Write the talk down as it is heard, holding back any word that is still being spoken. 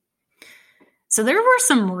So there were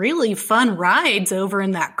some really fun rides over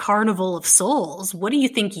in that Carnival of Souls. What do you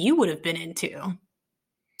think you would have been into?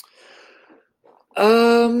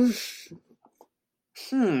 Um,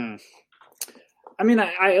 hmm. I mean,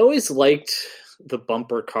 I always liked the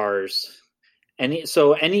bumper cars.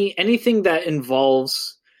 Anything that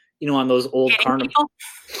involves, on those old Hitting carnival. people?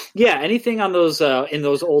 Yeah, anything on those in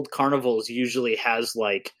those old carnivals usually has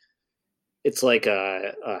like it's like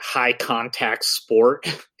a high contact sport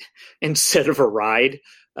instead of a ride.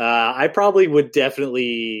 I probably would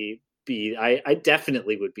definitely be. I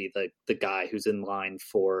definitely would be the guy who's in line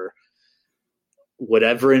for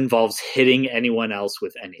whatever involves hitting anyone else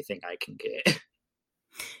with anything I can get.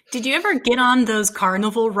 Did you ever get on those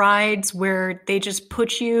carnival rides where they just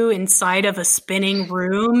put you inside of a spinning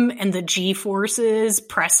room and the G forces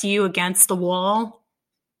press you against the wall?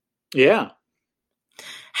 Yeah.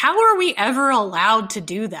 How are we ever allowed to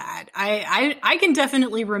do that? I can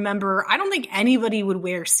definitely remember. I don't think anybody would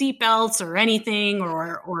wear seatbelts or anything,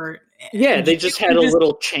 or Yeah, they just had a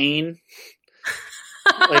little chain,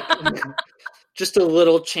 like just a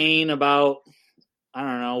little chain about, I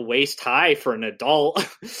don't know, waist high for an adult,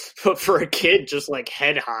 but for a kid, just like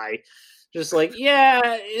head high. Just like,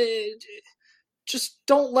 just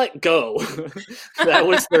don't let go. That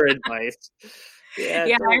was their advice.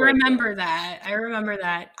 Yeah, I remember that. I remember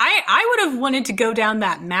that. I would have wanted to go down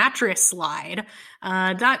that mattress slide.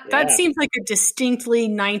 That seems like a distinctly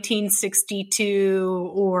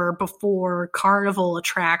 1962 or before carnival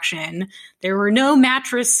attraction. There were no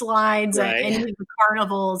mattress slides at any of the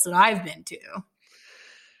carnivals that I've been to.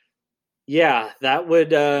 Yeah, that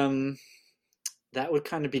would kind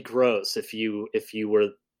of be gross if you were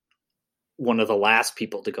one of the last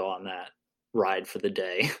people to go on that ride for the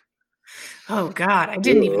day. Oh God, I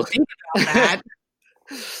didn't even think about that.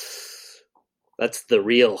 That's the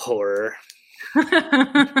real horror.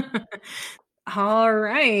 All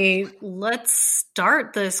right, let's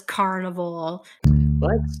start this carnival.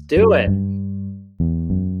 Let's do it.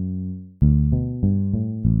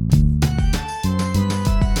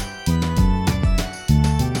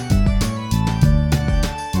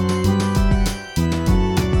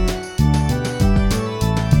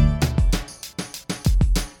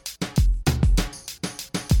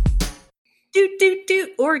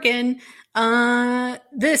 Oregon.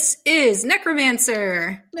 This is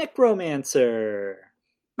Necromancer.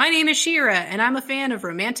 My name is Shira, and I'm a fan of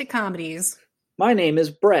romantic comedies. My name is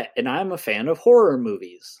Brett, and I'm a fan of horror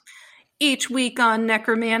movies. Each week on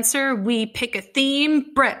Necromancer, we pick a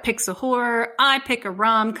theme. Brett picks a horror, I pick a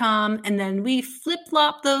rom-com, and then we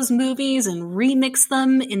flip-flop those movies and remix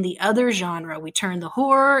them in the other genre. We turn the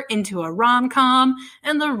horror into a rom-com,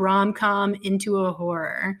 and the rom-com into a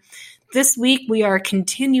horror. This week, we are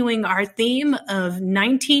continuing our theme of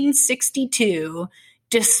 1962,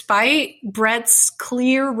 despite Brett's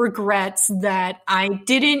clear regrets that I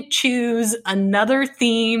didn't choose another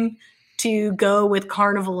theme to go with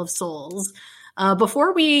Carnival of Souls.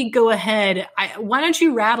 Before we go ahead, why don't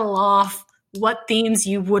you rattle off what themes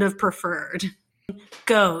you would have preferred?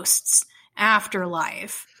 Ghosts,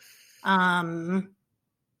 afterlife, carnival?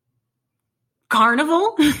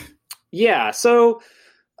 Yeah, so...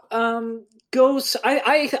 Ghosts.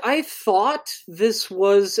 I thought this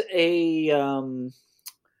was an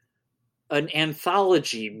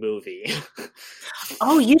anthology movie.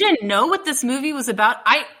 Oh, you didn't know what this movie was about?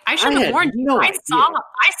 I should have warned you. I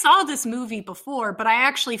saw this movie before, but I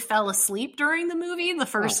actually fell asleep during the movie the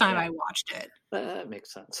first time I watched it. That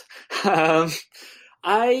makes sense.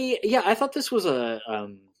 I thought this was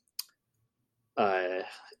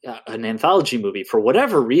an anthology movie for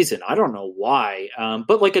whatever reason. I don't know why,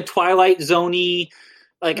 but like a Twilight Zone-y,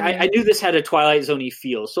 like I knew this had a Twilight Zone-y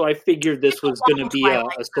feel, so I figured this was going to be a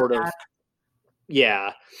sort of,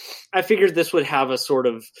 I figured this would have a sort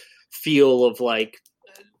of feel of like,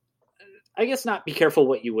 I guess not Be Careful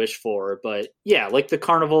What You Wish For, but yeah, like the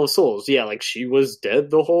Carnival of Souls. Yeah, like she was dead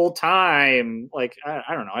the whole time. Like, I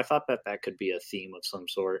don't know. I thought that could be a theme of some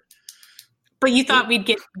sort. But you thought we'd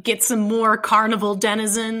get some more carnival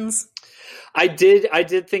denizens? I did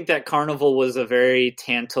think that carnival was a very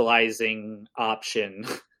tantalizing option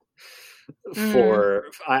for...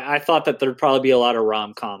 I thought that there'd probably be a lot of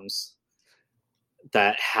rom-coms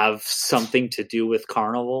that have something to do with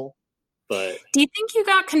carnival. But do you think you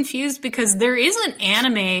got confused because there is an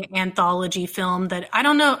anime anthology film that, I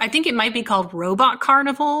don't know, I think it might be called Robot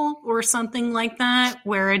Carnival or something like that,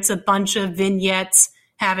 where it's a bunch of vignettes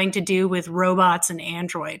having to do with robots and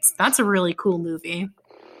androids. That's a really cool movie.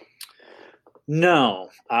 No,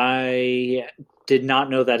 I did not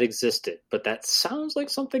know that existed, but that sounds like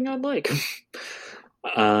something I'd like.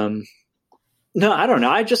 No, I don't know.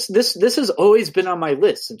 I just this has always been on my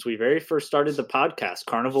list since we very first started the podcast.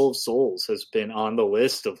 Carnival of Souls has been on the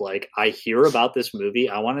list of like, I hear about this movie,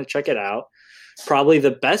 I want to check it out. Probably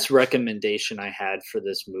the best recommendation I had for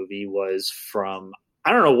this movie was from,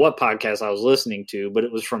 I don't know what podcast I was listening to, but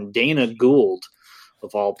it was from Dana Gould,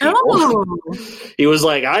 of all people. Oh. He was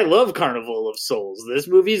like, I love Carnival of Souls. This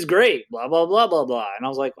movie's great, blah, blah, blah, blah, blah. And I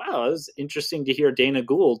was like, wow, it was interesting to hear Dana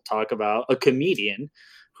Gould talk about a comedian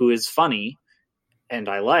who is funny and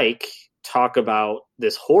I like talk about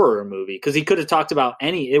this horror movie, because he could have talked about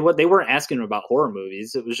they weren't asking him about horror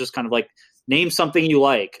movies. It was just kind of like, name something you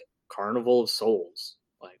like. Carnival of Souls.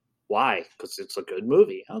 Like, why? Because it's a good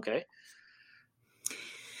movie. Okay.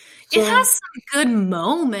 It has some good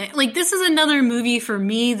moment. Like, this is another movie for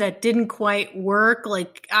me that didn't quite work.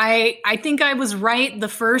 Like, I think I was right the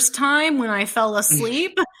first time when I fell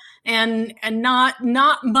asleep. And not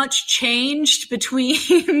much changed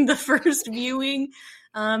between the first viewing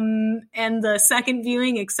and the second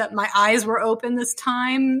viewing, except my eyes were open this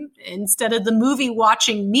time instead of the movie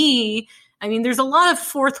watching me. I mean, there's a lot of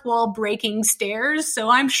fourth wall breaking stares, so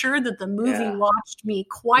I'm sure that the movie watched me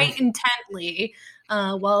quite intently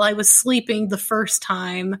while I was sleeping the first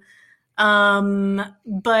time. I wrote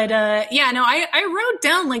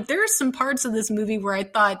down, like, there are some parts of this movie where I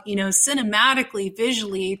thought, cinematically,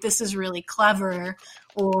 visually, this is really clever,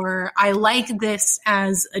 or I like this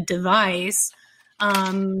as a device.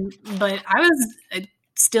 But I was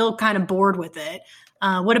still kind of bored with it.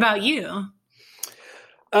 What about you?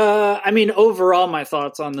 Overall, my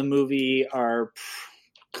thoughts on the movie are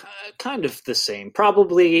kind of the same.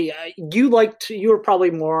 Probably, you were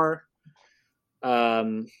probably more,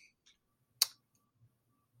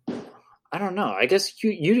 I don't know. I guess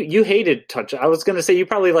you hated Touch. I was going to say you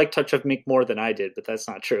probably liked Touch of Mink more than I did, but that's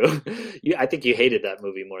not true. I think you hated that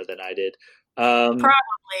movie more than I did. Probably.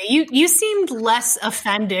 You seemed less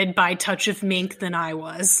offended by Touch of Mink than I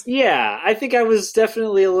was. Yeah, I think I was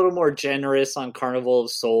definitely a little more generous on Carnival of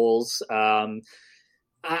Souls. I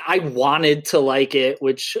wanted to like it,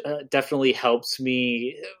 which definitely helps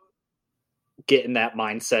me get in that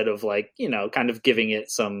mindset of, like, kind of giving it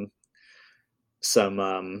some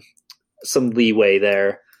leeway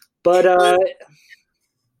there. But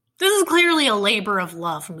this is clearly a labor of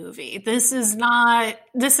love movie. This is not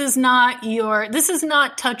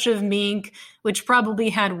Touch of Mink, which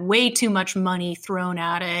probably had way too much money thrown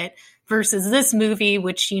at it, versus this movie,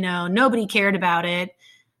 which, nobody cared about it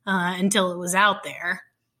until it was out there.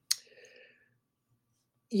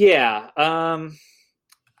 Yeah.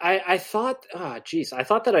 I thought, I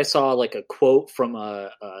thought that I saw like a quote from a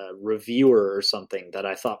reviewer or something that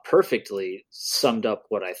I thought perfectly summed up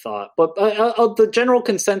what I thought. But the general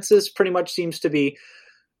consensus pretty much seems to be,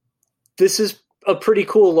 this is a pretty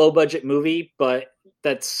cool low budget movie, but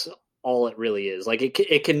that's all it really is. Like,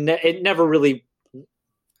 it never really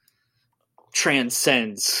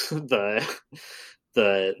transcends the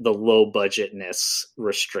low budgetness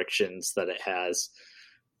restrictions that it has.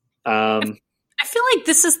 I feel like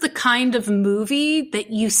this is the kind of movie that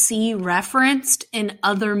you see referenced in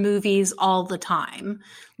other movies all the time.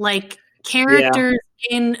 Like, characters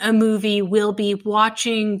in a movie will be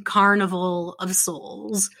watching Carnival of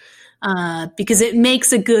Souls because it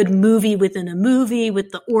makes a good movie within a movie with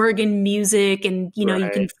the organ music, and you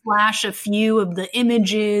can flash a few of the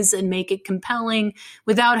images and make it compelling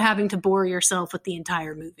without having to bore yourself with the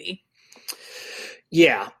entire movie.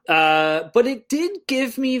 Yeah, but it did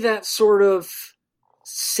give me that sort of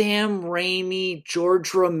Sam Raimi,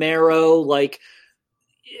 George Romero, like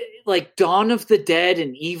Dawn of the Dead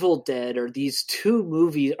and Evil Dead are these two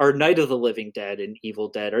movies, or Night of the Living Dead and Evil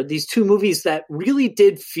Dead are these two movies that really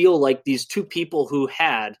did feel like these two people who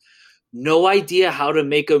had no idea how to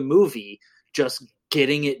make a movie, just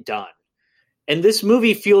getting it done. And this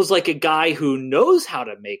movie feels like a guy who knows how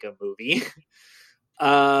to make a movie,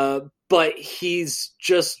 but he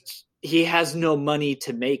has no money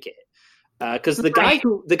to make it. Because the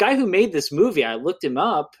guy who made this movie, I looked him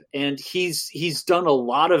up, and he's done a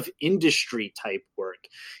lot of industry type work.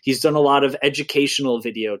 He's done a lot of educational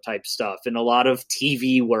video type stuff, and a lot of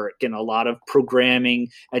TV work, and a lot of programming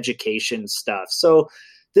education stuff. So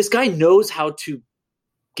this guy knows how to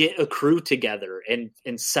get a crew together and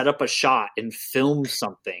set up a shot and film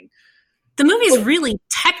something. The movie's really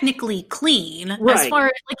technically clean, right? As far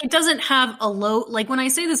as, like, it doesn't have a low, like, when I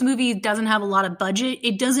say this movie doesn't have a lot of budget,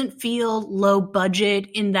 it doesn't feel low budget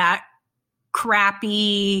in that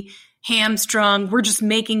crappy, hamstrung, we're just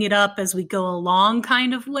making it up as we go along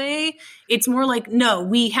kind of way. It's more like, no,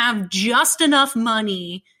 we have just enough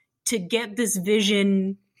money to get this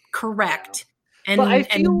vision correct. And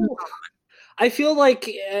I feel like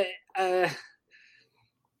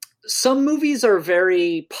some movies are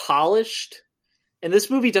very polished, and this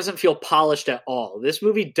movie doesn't feel polished at all. This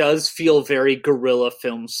movie does feel very guerrilla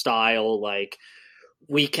film style, like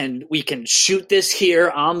we can shoot this here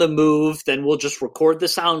on the move, then we'll just record the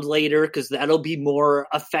sound later because that'll be more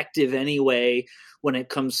effective anyway when it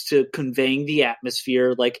comes to conveying the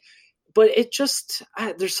atmosphere. Like, but it just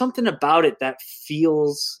there's something about it that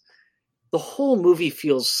feels, the whole movie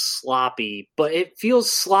feels sloppy, but it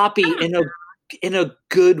feels sloppy in a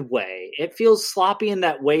good way. It feels sloppy in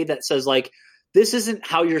that way that says, like, this isn't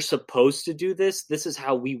how you're supposed to do this. This is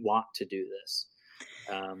how we want to do this.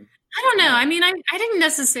 I don't know. I mean, I didn't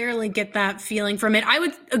necessarily get that feeling from it. I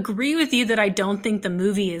would agree with you that I don't think the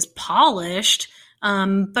movie is polished,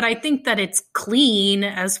 but I think that it's clean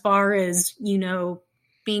as far as, you know,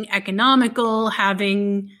 being economical,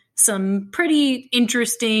 having some pretty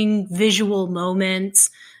interesting visual moments,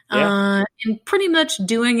 and pretty much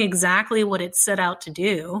doing exactly what it set out to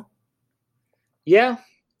do. Yeah.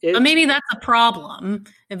 But maybe that's a problem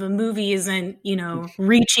if a movie isn't, you know,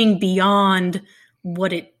 reaching beyond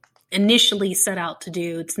what it initially set out to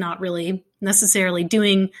do. It's not really necessarily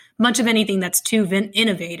doing much of anything that's too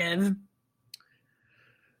innovative.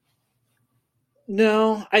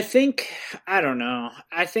 No, I don't know.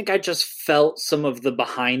 I think I just felt some of the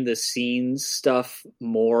behind the scenes stuff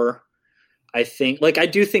more. I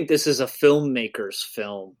do think this is a filmmaker's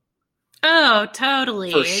film. Oh,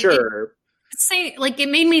 totally. For sure. It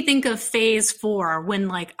made me think of Phase 4 when,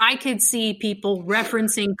 like, I could see people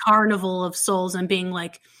referencing Carnival of Souls and being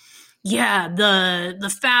like, yeah,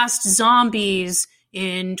 the fast zombies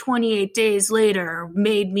in 28 Days Later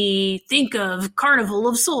made me think of Carnival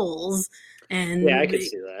of Souls. And yeah, I could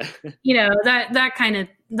see that. You know, that kind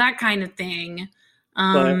of thing.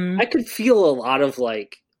 But I could feel a lot of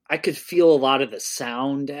the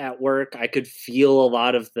sound at work. I could feel a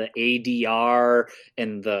lot of the ADR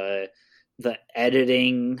and the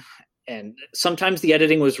editing, and sometimes the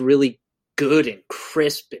editing was really good and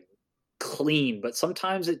crisp and clean, but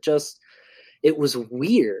sometimes it was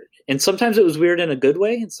weird, and sometimes it was weird in a good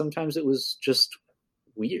way, and sometimes it was just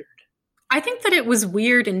weird. I think that it was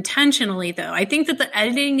weird intentionally, though. I think that the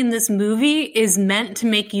editing in this movie is meant to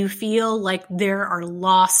make you feel like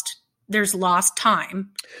there's lost time.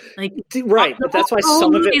 Like, right, but that's why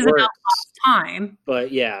some of it works. About lost time.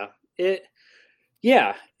 But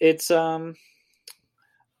it's I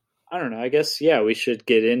don't know. I guess we should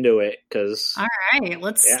get into it because. All right,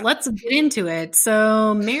 let's get into it.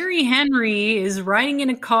 So Mary Henry is riding in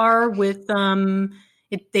a car with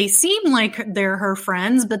they seem like they're her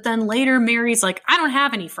friends, but then later Mary's like, I don't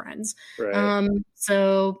have any friends. Right.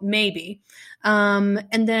 So maybe. And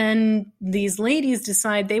then these ladies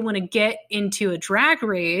decide they want to get into a drag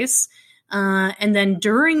race. And then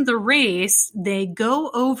during the race, they go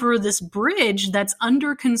over this bridge that's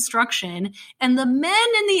under construction, and the men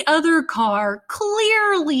in the other car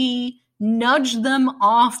clearly nudge them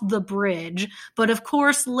off the bridge. But of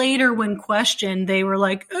course, later when questioned, they were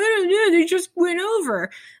like, I don't know, they just went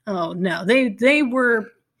over. Oh no, it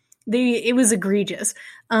was egregious.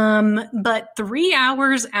 But 3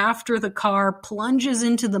 hours after the car plunges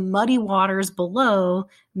into the muddy waters below,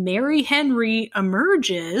 Mary Henry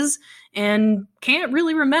emerges and can't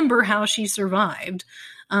really remember how she survived.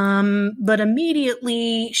 But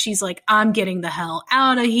immediately she's like, I'm getting the hell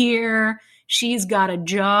out of here. She's got a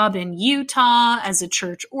job in Utah as a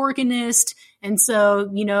church organist. And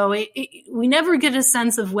so, you know, we never get a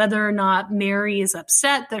sense of whether or not Mary is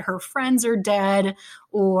upset that her friends are dead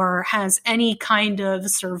or has any kind of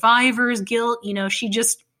survivor's guilt. You know, she's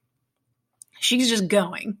just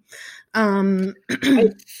going. I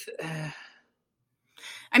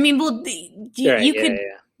mean, well,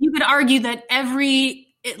 you could argue that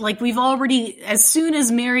we've already, as soon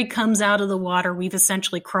as Mary comes out of the water, we've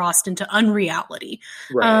essentially crossed into unreality.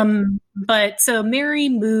 Right. But so Mary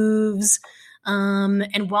moves,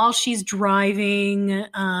 and while she's driving,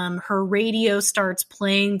 her radio starts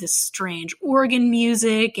playing this strange organ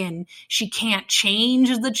music, and she can't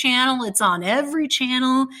change the channel. It's on every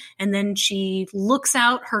channel. And then she looks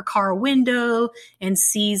out her car window and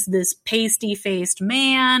sees this pasty-faced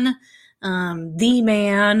man, the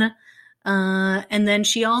man. And then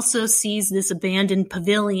she also sees this abandoned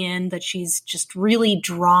pavilion that she's just really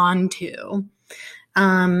drawn to.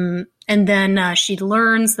 And then she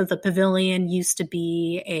learns that the pavilion used to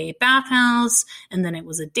be a bathhouse, and then it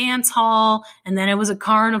was a dance hall, and then it was a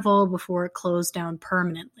carnival before it closed down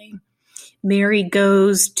permanently. Mary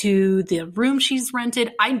goes to the room she's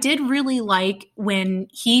rented. I did really like when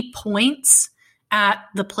he points at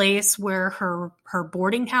the place where her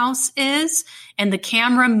boarding house is, and the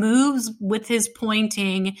camera moves with his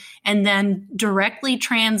pointing and then directly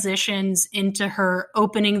transitions into her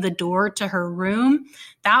opening the door to her room.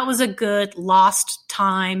 That was a good lost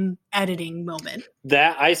time editing moment.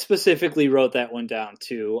 That I specifically wrote that one down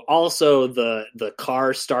too. Also the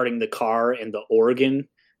car starting the car and the organ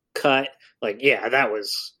cut, like, yeah, that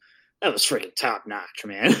was freaking top notch,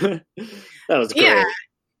 man. That was great.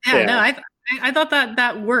 Yeah. No, I thought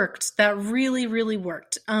that worked. That really, really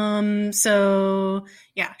worked. So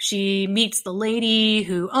yeah, she meets the lady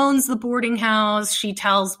who owns the boarding house. She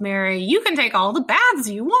tells Mary, "You can take all the baths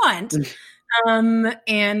you want."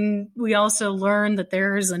 And we also learn that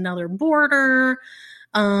there's another boarder.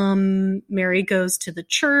 Mary goes to the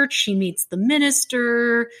church. She meets the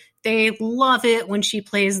minister. They love it when she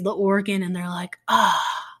plays the organ, and they're like,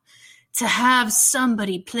 to have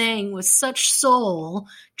somebody playing with such soul.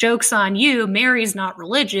 Joke's on you, Mary's not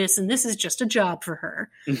religious, and this is just a job for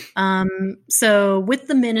her. So with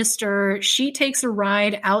the minister, she takes a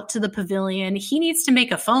ride out to the pavilion. He needs to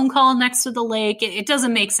make a phone call next to the lake. It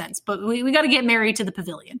doesn't make sense, but we got to get Mary to the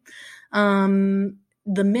pavilion. The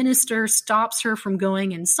minister stops her from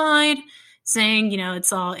going inside, saying,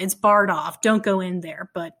 it's barred off. Don't go in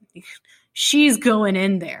there. But she's going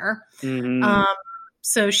in there. Mm-hmm.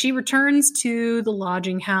 So she returns to the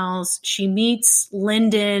lodging house. She meets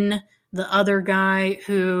Lyndon, the other guy,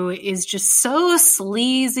 who is just so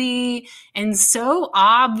sleazy and so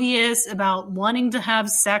obvious about wanting to have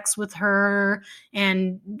sex with her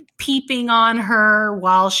and peeping on her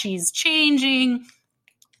while she's changing.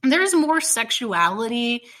 There's more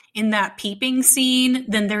sexuality in that peeping scene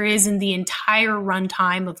than there is in the entire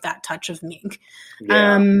runtime of That Touch of Mink.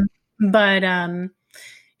 Yeah. But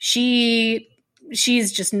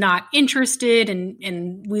she's just not interested,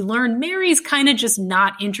 and we learn Mary's kind of just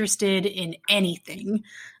not interested in anything.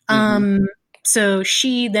 So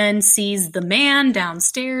she then sees the man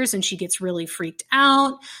downstairs and she gets really freaked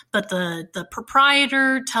out, but the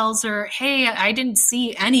proprietor tells her, "Hey, I didn't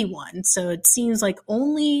see anyone." So it seems like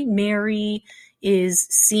only Mary is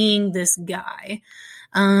seeing this guy.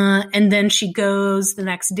 And then she goes the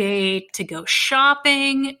next day to go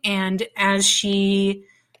shopping, and as she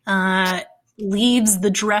leaves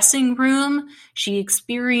the dressing room, she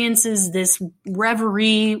experiences this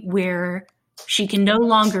reverie where she can no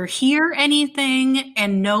longer hear anything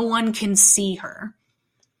and no one can see her.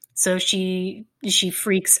 So she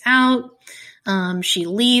freaks out. She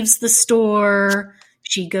leaves the store.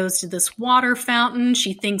 She goes to this water fountain.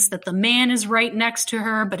 She thinks that the man is right next to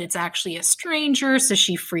her, but it's actually a stranger. So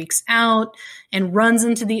she freaks out and runs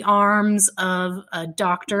into the arms of a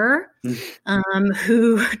doctor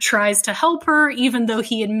who tries to help her, even though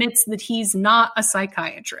he admits that he's not a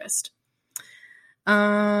psychiatrist.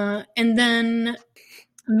 And then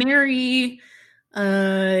Mary,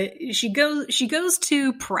 she goes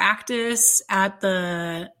to practice at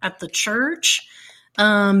the church.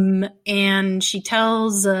 And she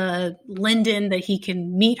tells Lyndon that he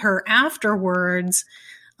can meet her afterwards.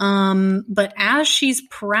 But as she's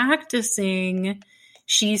practicing,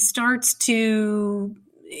 she starts to,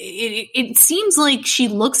 it seems like she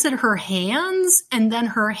looks at her hands and then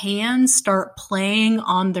her hands start playing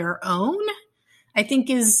on their own, I think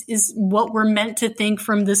is what we're meant to think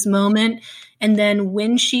from this moment. And then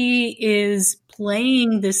when she is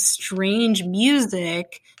playing this strange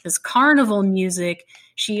music, this carnival music,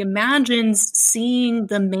 she imagines seeing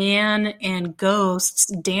the man and ghosts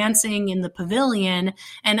dancing in the pavilion.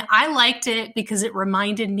 And I liked it because it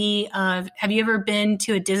reminded me of, have you ever been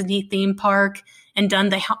to a Disney theme park and done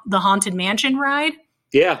the Haunted Mansion ride?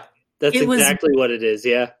 Yeah, that's exactly what it is.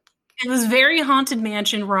 Yeah. It was very Haunted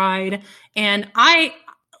Mansion ride. And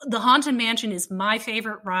the Haunted Mansion is my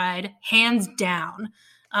favorite ride, hands down.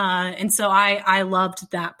 And so I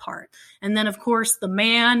loved that part. And then, of course, the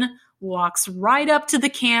man walks right up to the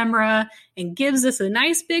camera and gives us a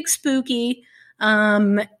nice big spooky.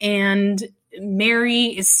 And Mary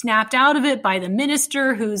is snapped out of it by the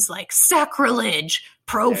minister, who's like, "Sacrilege,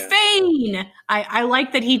 profane." Yeah. I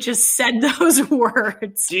like that he just said those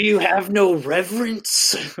words. Do you have no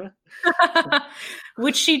reverence?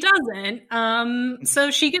 Which she doesn't. So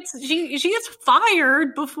she gets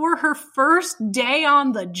fired before her first day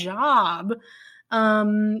on the job.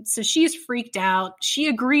 So she's freaked out. She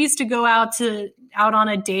agrees to go out on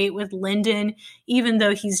a date with Lyndon, even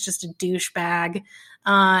though he's just a douchebag.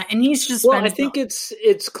 And he's just, well, I think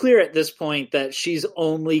it's clear at this point that she's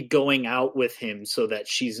only going out with him so that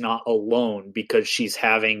she's not alone, because she's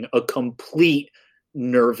having a complete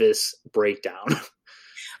nervous breakdown.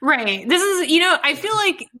 Right. This is, I feel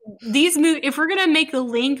like these movies, if we're going to make a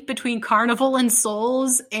link between Carnival and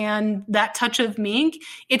Souls and That Touch of Mink,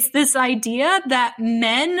 it's this idea that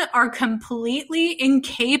men are completely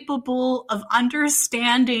incapable of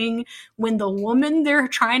understanding when the woman they're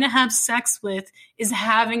trying to have sex with is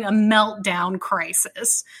having a meltdown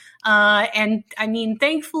crisis. And I mean,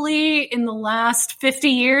 thankfully, in the last 50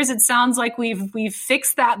 years, it sounds like we've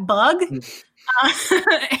fixed that bug.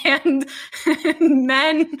 And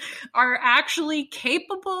men are actually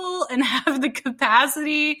capable and have the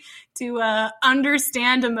capacity to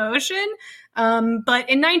understand emotion. But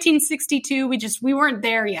in 1962, we weren't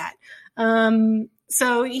there yet.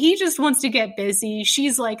 So he just wants to get busy.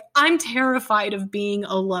 She's like, I'm terrified of being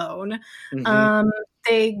alone. Mm-hmm.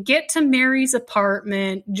 They get to Mary's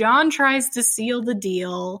apartment. John tries to seal the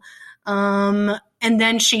deal. And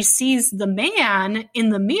then she sees the man in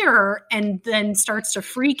the mirror and then starts to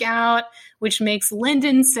freak out, which makes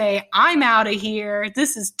Lyndon say, I'm out of here.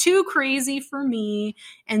 This is too crazy for me.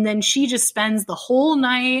 And then she just spends the whole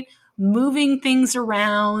night moving things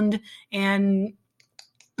around and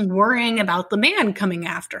worrying about the man coming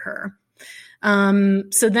after her.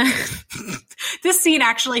 So then this scene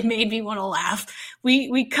actually made me want to laugh.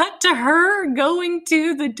 We cut to her going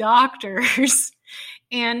to the doctor's,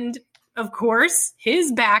 and of course,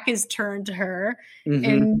 his back is turned to her, mm-hmm.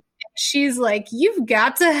 and she's like, you've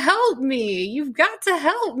got to help me. You've got to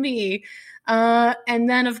help me. And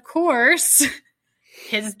then, of course,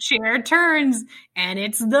 his chair turns, and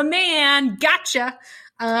it's the man. Gotcha.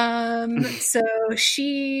 So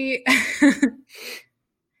she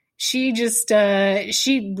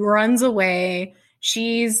she runs away.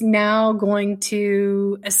 She's now going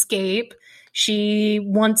to escape. She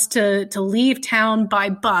wants to leave town by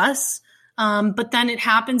bus, but then it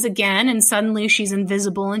happens again, and suddenly she's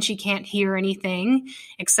invisible and she can't hear anything,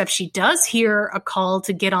 except she does hear a call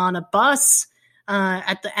to get on a bus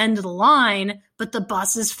at the end of the line, but the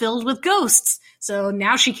bus is filled with ghosts. So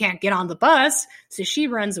now she can't get on the bus, so she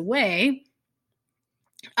runs away.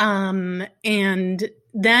 And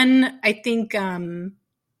then I think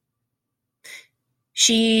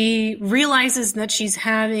she realizes that she's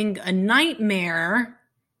having a nightmare,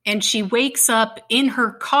 and she wakes up in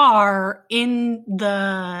her car in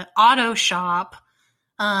the auto shop,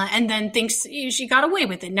 and then thinks she got away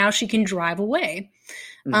with it. Now she can drive away.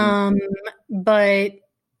 Mm-hmm. But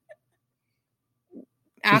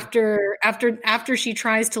after she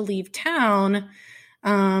tries to leave town,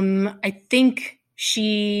 I think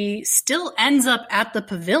she still ends up at the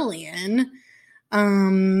pavilion.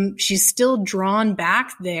 She's still drawn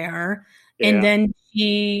back there. Yeah. And then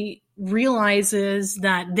she realizes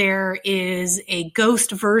that there is a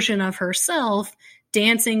ghost version of herself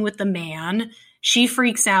dancing with the man. She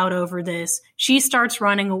freaks out over this. She starts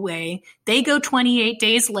running away. They go 28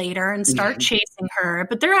 days later and start chasing her,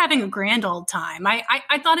 but they're having a grand old time. I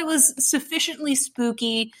thought it was sufficiently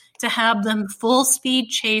spooky to have them full speed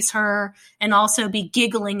chase her and also be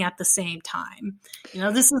giggling at the same time.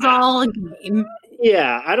 This is all a game.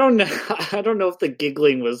 Yeah, I don't know. I don't know if the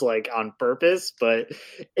giggling was like on purpose, but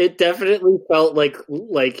it definitely felt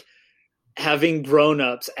like having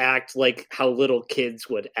grown-ups act like how little kids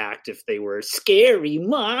would act if they were scary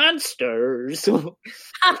monsters.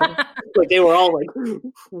 Like they were all like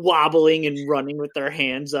wobbling and running with their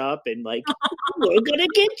hands up and like, we're gonna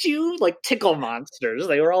get you, like tickle monsters.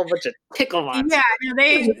 They were all a bunch of tickle monsters.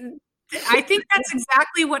 Yeah, I think that's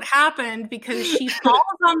exactly what happened, because she falls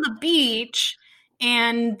on the beach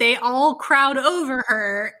and they all crowd over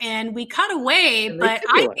her, and we cut away, but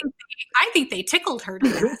I think they tickled her to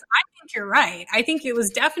death. I think you're right. I think it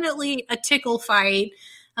was definitely a tickle fight,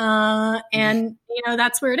 and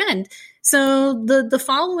that's where it ended. So the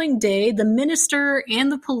following day, the minister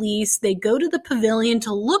and the police, they go to the pavilion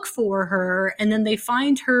to look for her, and then they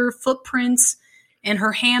find her footprints and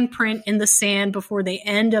her handprint in the sand before they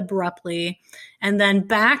end abruptly. And then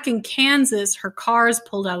back in Kansas, her car is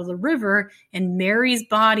pulled out of the river, and Mary's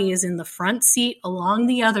body is in the front seat along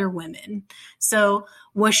the other women. So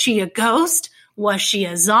was she a ghost? Was she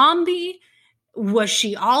a zombie? Was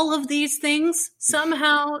she all of these things?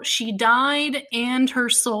 Somehow she died and her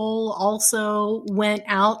soul also went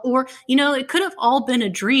out. Or, it could have all been a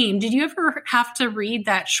dream. Did you ever have to read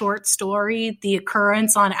that short story, The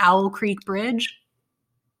Occurrence on Owl Creek Bridge?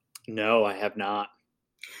 No, I have not.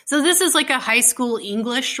 So this is like a high school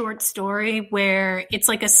English short story where it's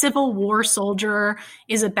like a Civil War soldier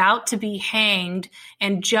is about to be hanged,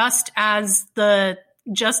 and just as the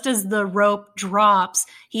just as the rope drops,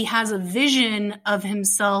 he has a vision of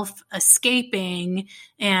himself escaping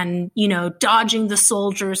and, dodging the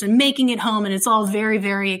soldiers and making it home. And it's all very,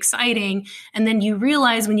 very exciting. And then you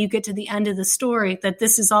realize when you get to the end of the story that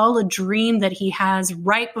this is all a dream that he has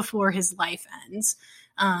right before his life ends.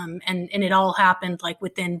 And it all happened like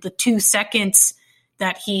within the 2 seconds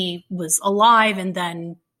that he was alive and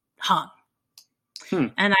then hung.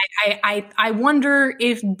 And I wonder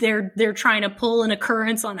if they're trying to pull an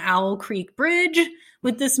occurrence on Owl Creek Bridge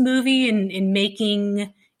with this movie and in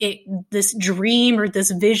making it this dream or this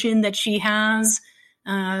vision that she has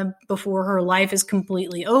before her life is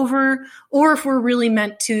completely over, or if we're really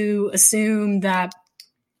meant to assume that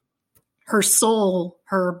her soul,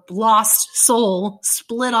 her lost soul,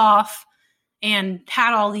 split off and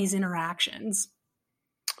had all these interactions.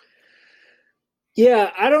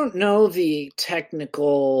 Yeah, I don't know the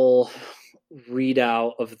technical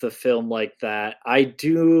readout of the film like that. I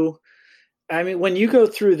mean, when you go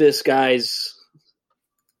through this guy's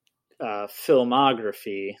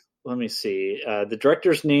filmography, let me see. The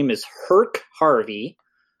director's name is Herk Harvey.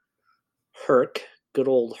 Herk, good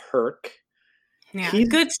old Herk. Yeah,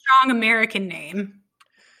 good, strong American name.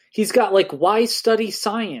 He's got like Why Study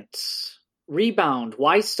Science? Rebound.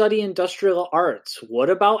 Why Study Industrial Arts? What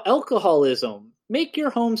about alcoholism? Make your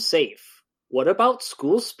home safe. What about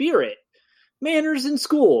school spirit? Manners in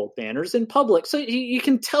school. Manners in public. So you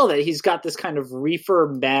can tell that he's got this kind of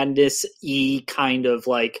reefer madness-y kind of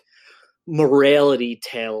like morality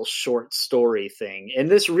tale short story thing.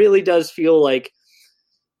 And this really does feel like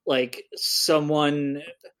someone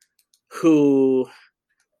who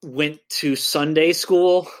went to Sunday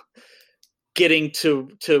school getting to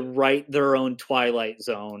write their own Twilight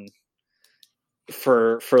Zone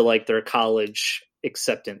for like their college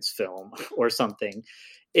acceptance film or something.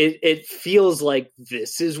 It feels like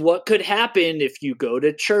this is what could happen if you go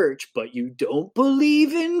to church, but you don't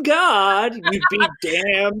believe in God. You'd be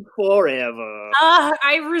damned forever.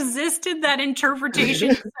 I resisted that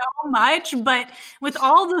interpretation so much, but with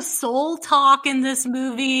all the soul talk in this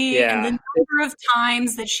movie and the number of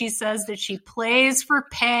times that she says that she plays for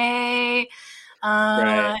pay,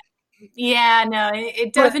 right. Yeah, no,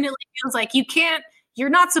 it definitely feels like you're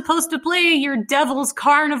not supposed to play your Devil's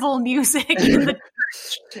Carnival music in the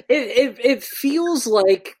It feels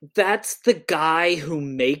like that's the guy who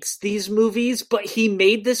makes these movies, but he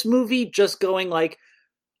made this movie just going like,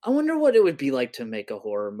 I wonder what it would be like to make a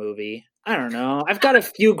horror movie. I don't know. I've got a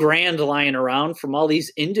few grand lying around from all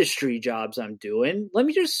these industry jobs I'm doing. Let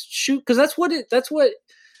me just shoot, because that's what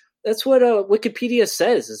Wikipedia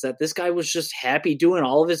says, is that this guy was just happy doing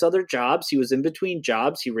all of his other jobs. He was in between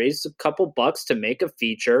jobs. He raised a couple bucks to make a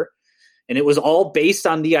feature. And it was all based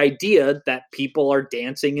on the idea that people are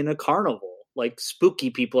dancing in a carnival, like spooky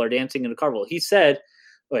people are dancing in a carnival. He said,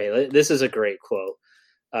 wait, this is a great quote.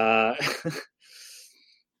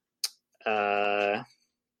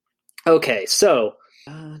 Okay, so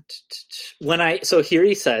here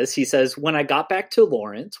he says, when I got back to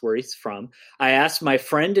Lawrence, where he's from, I asked my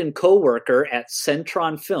friend and coworker at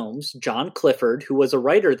Centron Films, John Clifford, who was a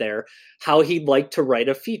writer there, how he'd like to write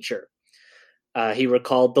a feature. He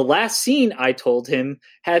recalled, the last scene, I told him,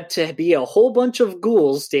 had to be a whole bunch of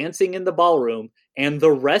ghouls dancing in the ballroom, and the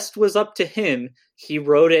rest was up to him. He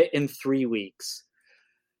wrote it in 3 weeks.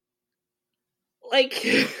 Like,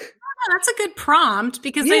 that's a good prompt,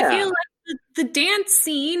 because I feel like the dance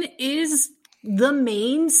scene is the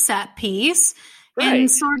main set piece. Right. And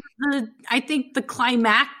sort of I think the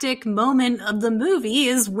climactic moment of the movie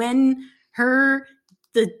is when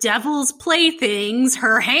the devil's playthings,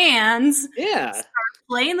 her hands, start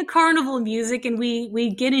playing the carnival music, and we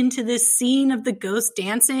get into this scene of the ghost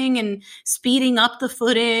dancing and speeding up the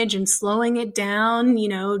footage and slowing it down,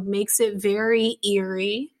 makes it very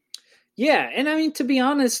eerie. Yeah, and I mean, to be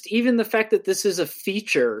honest, even the fact that this is a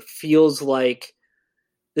feature feels like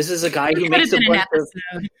this is a guy who makes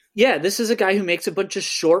this is a guy who makes a bunch of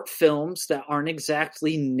short films that aren't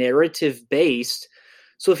exactly narrative based.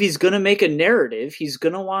 So if he's going to make a narrative, he's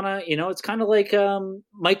going to want to, it's kind of like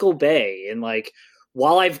Michael Bay. And like,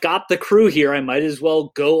 while I've got the crew here, I might as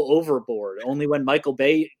well go overboard. Only when Michael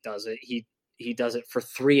Bay does it, he does it for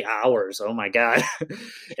 3 hours. Oh my God.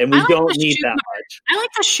 And we don't need that much. I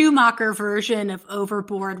like the Schumacher version of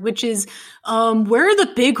Overboard, which is, where are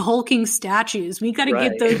the big hulking statues? We got to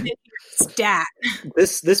get those in your stat.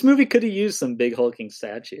 This movie could have used some big hulking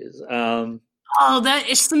statues. Some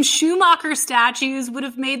Schumacher statues would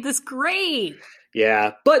have made this great.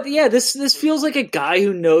 Yeah, but this feels like a guy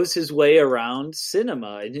who knows his way around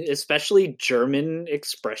cinema, especially German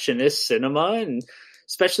expressionist cinema, and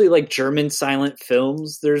especially like German silent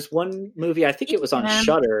films. There's one movie, I think it was on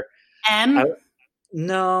Shudder.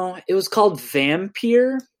 No, it was called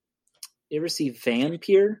Vampire. You ever see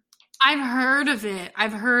Vampire? I've heard of it.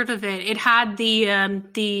 It had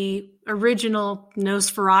the original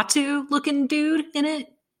Nosferatu looking dude in it.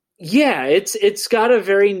 Yeah, it's got a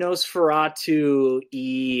very Nosferatu-y,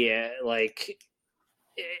 like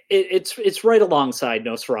it's right alongside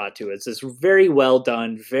Nosferatu. It's this very well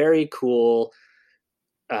done, very cool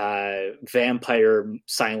vampire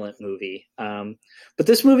silent movie. But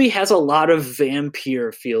this movie has a lot of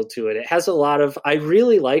vampire feel to it. It has a lot of. I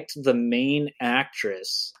really liked the main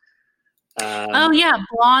actress.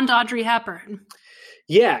 Blonde Audrey Hepburn.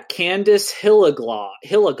 Yeah, Candice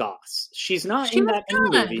Hilligoss. She's not in that many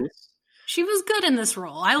movies. She was good in this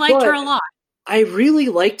role. I liked her a lot. I really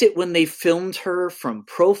liked it when they filmed her from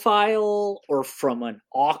profile or from an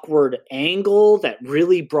awkward angle that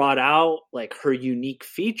really brought out like her unique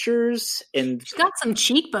features. And she's got some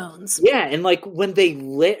cheekbones. Yeah, and like when they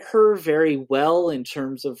lit her very well in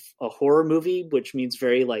terms of a horror movie, which means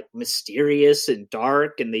very like mysterious and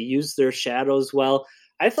dark, and they used their shadows well.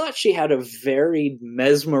 I thought she had a very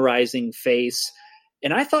mesmerizing face,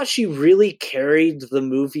 and I thought she really carried the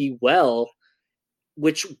movie well,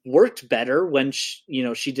 which worked better when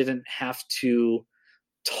she didn't have to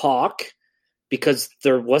talk because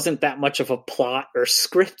there wasn't that much of a plot or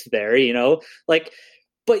script there, like,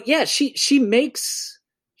 but yeah, she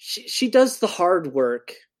does the hard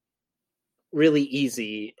work really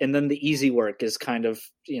easy. And then the easy work is kind of,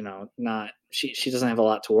 not, she doesn't have a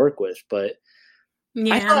lot to work with, but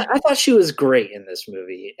yeah. I thought she was great in this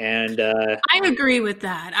movie. And I agree with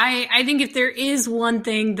that. I think if there is one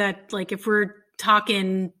thing that, like, if we're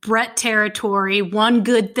talking Brett territory, one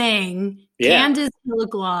good thing, Candice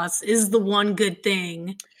Hilligoss is the one good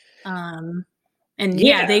thing.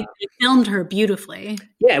 They filmed her beautifully.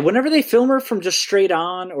 Yeah, whenever they film her from just straight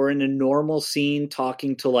on or in a normal scene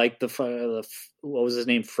talking to like the what was his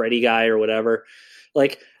name, Freddy guy or whatever,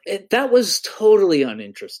 like that was totally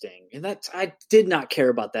uninteresting. And I did not care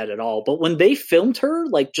about that at all. But when they filmed her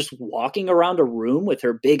like just walking around a room with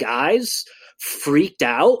her big eyes freaked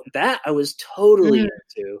out, that I was totally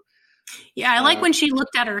into. Yeah, I like when she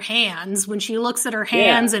looked at her hands, when she looks at her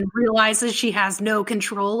hands and realizes she has no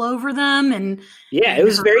control over them. And it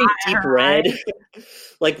was very Deep Red.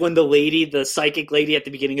 Like when the psychic lady at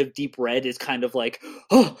the beginning of Deep Red is kind of like,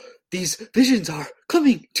 oh, these visions are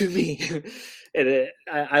coming to me. And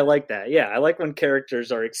I like that. Yeah, I like when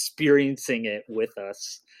characters are experiencing it with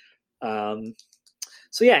us.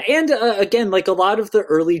 So yeah, and again, like a lot of the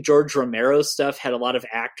early George Romero stuff had a lot of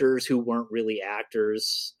actors who weren't really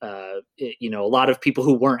actors. A lot of people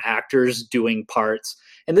who weren't actors doing parts.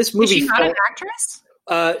 And this movie, is she not an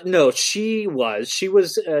actress? No, she was. She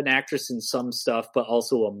was an actress in some stuff, but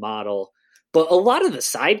also a model. But a lot of the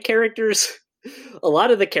side characters, a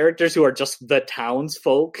lot of the characters who are just the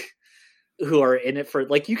townsfolk who are in it for,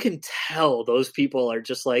 like, you can tell those people are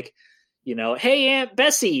just like, hey, Aunt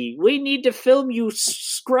Bessie, we need to film you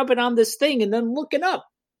scrubbing on this thing and then looking up.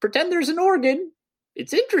 Pretend there's an organ.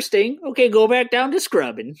 It's interesting. Okay, go back down to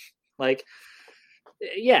scrubbing. Like,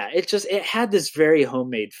 yeah, it had this very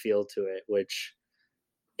homemade feel to it, which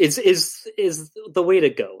is the way to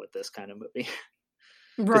go with this kind of movie.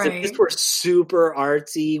 Right. If this were super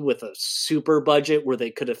artsy with a super budget where they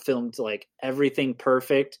could have filmed like everything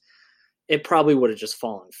perfect, it probably would have just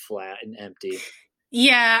fallen flat and empty.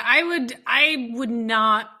 Yeah, I would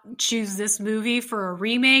not choose this movie for a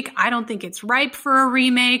remake. I don't think it's ripe for a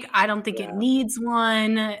remake. I don't think it needs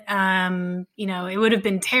one. It would have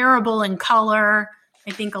been terrible in color.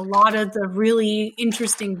 I think a lot of the really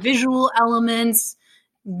interesting visual elements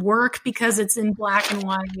work because it's in black and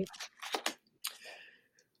white.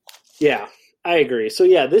 Yeah, I agree. So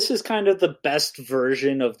yeah, this is kind of the best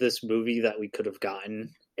version of this movie that we could have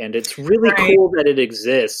gotten. And it's really cool that it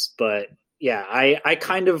exists, but yeah, I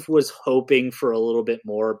kind of was hoping for a little bit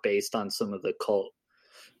more based on some of the cult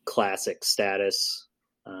classic status.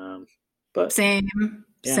 But same.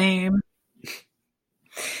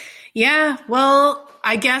 Yeah, well,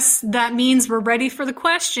 I guess that means we're ready for the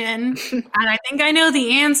question. And I think I know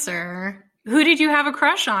the answer. Who did you have a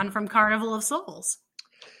crush on from Carnival of Souls?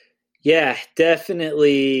 Yeah,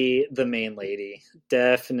 definitely the main lady.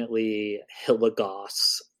 Definitely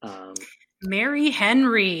Hilligoss. Mary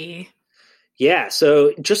Henry. Yeah,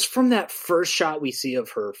 so just from that first shot we see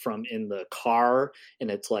of her from in the car,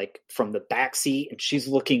 and it's like from the back seat, and she's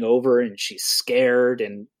looking over and she's scared,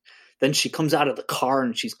 and then she comes out of the car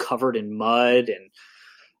and she's covered in mud, and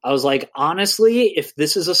I was like, honestly, if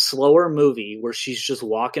this is a slower movie where she's just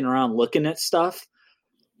walking around looking at stuff,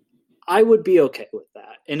 I would be okay with that.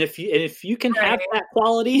 And if you can have Right. that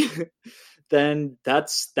quality, then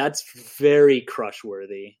that's very crush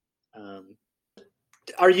worthy.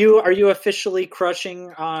 Are you officially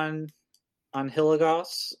crushing on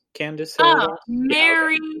Hilagos, Candace Oh, Hilagos? Yeah,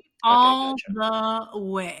 Mary okay, all gotcha. the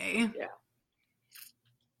way. Yeah.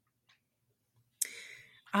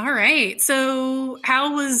 All right. So,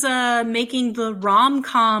 how was making the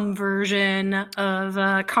rom-com version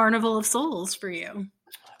of Carnival of Souls for you?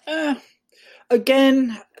 Uh,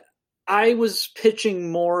 Again, I was pitching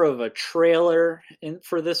more of a trailer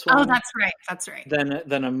for this Oh, one that's right. That's right.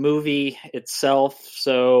 than a movie itself.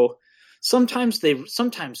 So sometimes they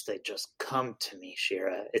just come to me,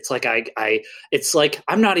 Shira. It's like it's like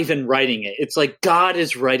I'm not even writing it. It's like God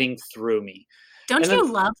is writing through me. Don't And then,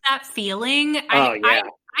 you love that feeling? oh yeah,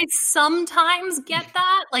 I sometimes get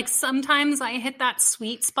that. Like sometimes I hit that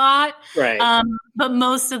sweet spot. right. But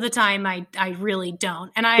most of the time I really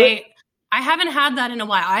don't. And But I haven't had that in a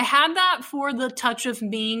while. I had that for the Touch of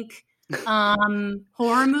Mink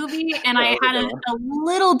horror movie, and I had a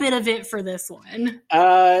little bit of it for this one.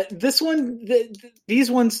 this one, these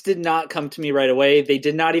ones did not come to me right away. They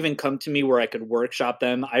did not even come to me where I could workshop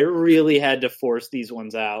them. I really had to force these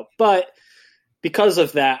ones out. But because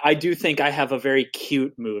of that, I do think I have a very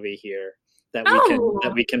cute movie here that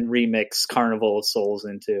we can remix Carnival of Souls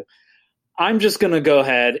into. I'm just gonna go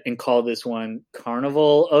ahead and call this one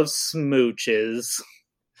Carnival of Smooches.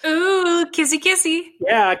 Ooh, kissy kissy.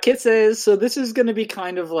 Yeah, kisses. So this is gonna be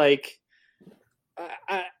kind of like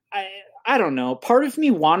I don't know. Part of me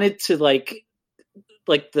wanted to like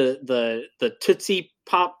the Tootsie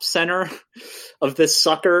Pop center of this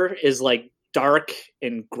sucker is like dark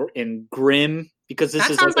and grim because this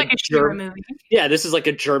That is sounds like a Shira movie. Yeah, this is like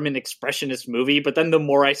a German expressionist movie. But then the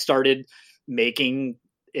more I started making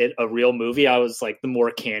it a real movie, I was like, the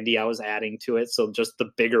more candy I was adding to it. So just the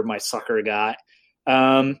bigger my sucker got.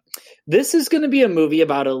 This is going to be a movie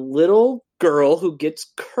about a little girl who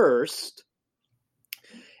gets cursed.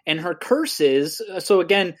 And her curse is, so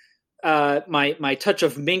again, my Touch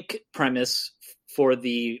of Mink premise for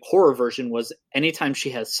the horror version was anytime she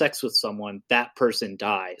has sex with someone, that person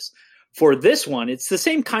dies. For this one, it's the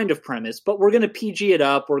same kind of premise, but we're going to PG it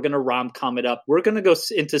up. We're going to rom-com it up. We're going to go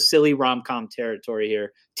into silly rom-com territory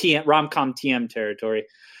here, rom-com TM territory,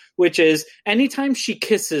 which is anytime she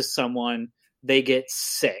kisses someone, they get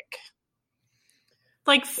sick.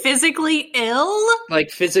 Like physically ill?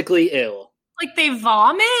 Like physically ill. Like they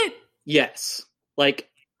vomit? Yes. Like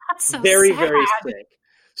that's so very, sad. very sick.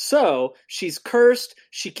 So she's cursed.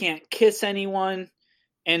 She can't kiss anyone.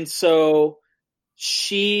 And so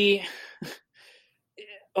she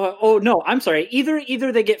oh no, I'm sorry.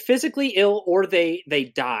 Either they get physically ill or they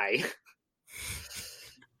die.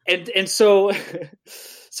 and so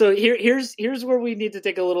here's where we need to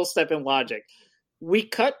take a little step in logic. We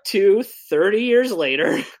cut to 30 years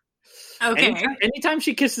later. Okay. Anytime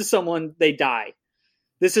she kisses someone, they die.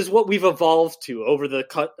 This is what we've evolved to over the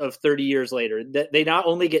cut of 30 years later. That they not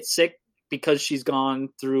only get sick because she's gone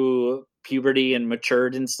through puberty and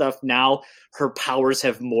matured and stuff. Now her powers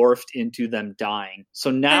have morphed into them dying.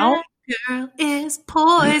 So now that girl is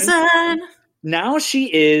poison. Now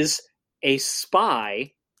she is a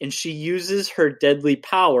spy, and she uses her deadly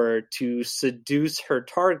power to seduce her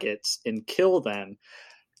targets and kill them.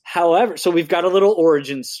 However, so we've got a little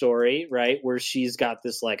origin story, right, where she's got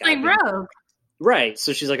this like rogue. Right.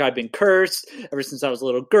 So she's like, I've been cursed ever since I was a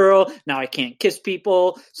little girl. Now I can't kiss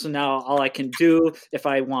people. So now all I can do if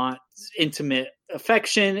I want intimate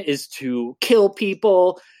affection is to kill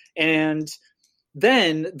people. And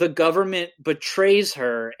then the government betrays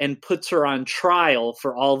her and puts her on trial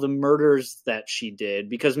for all the murders that she did,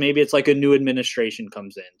 because maybe it's like a new administration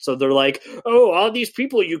comes in. So they're like, oh, all these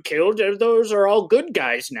people you killed, those are all good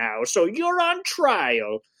guys now. So you're on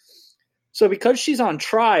trial. So because she's on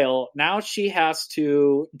trial, now she has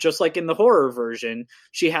to, just like in the horror version,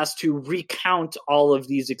 she has to recount all of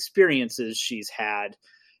these experiences she's had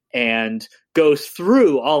and go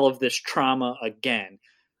through all of this trauma again.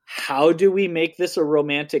 How do we make this a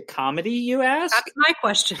romantic comedy, you ask? That's my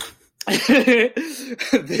question.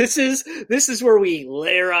 This is where we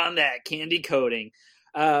layer on that candy coating.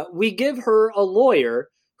 We give her a lawyer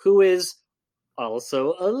who is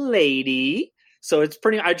also a lady. So it's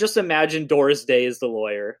pretty. I just imagine Doris Day as the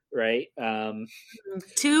lawyer, right?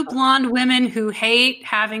 Two blonde women who hate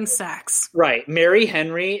having sex. Right. Mary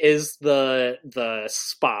Henry is the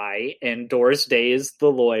spy, and Doris Day is the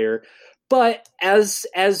lawyer. But as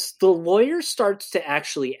the lawyer starts to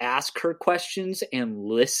actually ask her questions and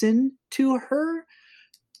listen to her,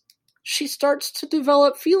 she starts to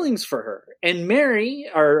develop feelings for her. And Mary,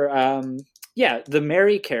 the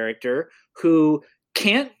Mary character who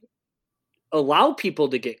can't allow people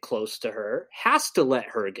to get close to her, has to let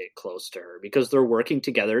her get close to her because they're working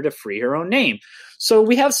together to free her own name. So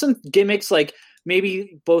we have some gimmicks like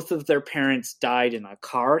maybe both of their parents died in a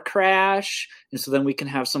car crash. And so then we can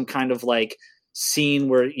have some kind of like scene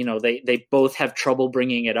where, you know, they both have trouble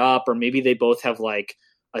bringing it up, or maybe they both have like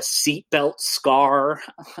a seatbelt scar,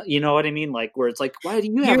 you know what I mean? Like where it's like, why do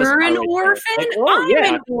you have You're an a orphan? like, oh,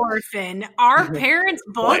 I'm an orphan. Our parents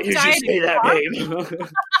both did died you say in that car- name?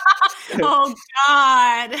 Oh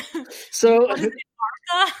God. So What is it,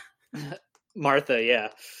 Martha? Martha, yeah.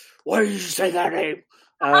 Why did you say that name?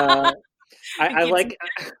 I like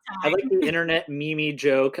the internet meme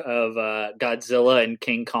joke of Godzilla and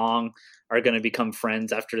King Kong are going to become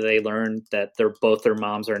friends after they learn that both their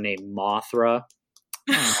moms are named Mothra.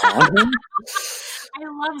 I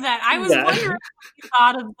love that. I was wondering what you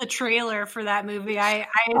thought of the trailer for that movie. I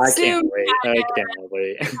assume I can't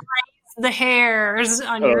wait. the hairs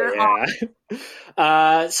on your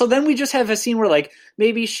arm. So then we just have a scene where like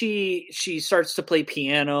maybe she starts to play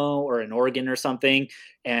piano or an organ or something,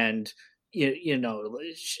 and you know,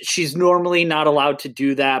 she's normally not allowed to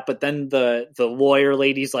do that, but then the lawyer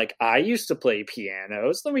lady's like, I used to play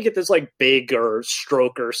piano. So then we get this like bigger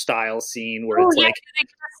stroker style scene where it's like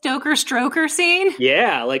Stoker stroker scene.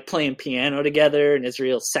 Yeah, like playing piano together and it's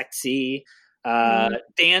real sexy.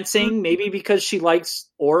 Dancing, maybe because she likes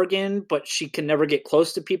organ, but she can never get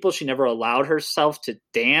close to people. She never allowed herself to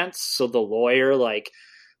dance. So the lawyer like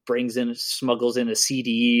smuggles in a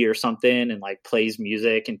CD or something and like plays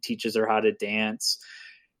music and teaches her how to dance.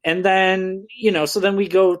 And then, you know, so then we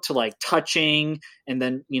go to like touching, and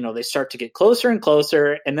then, you know, they start to get closer and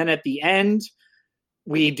closer. And then at the end,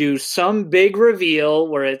 we do some big reveal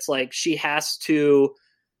where it's like she has to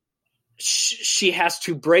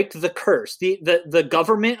break the curse. The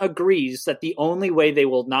government agrees that the only way they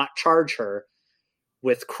will not charge her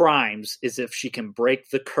with crimes is if she can break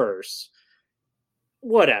the curse.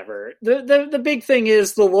 Whatever. The big thing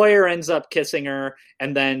is the lawyer ends up kissing her,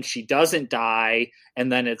 and then she doesn't die,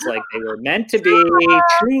 and then it's like they were meant to be.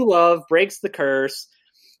 True love breaks the curse,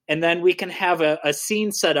 and then we can have a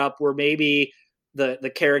scene set up where maybe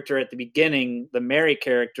the character at the beginning, the Mary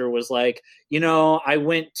character, was like, you know, I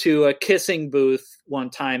went to a kissing booth one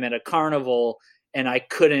time at a carnival and I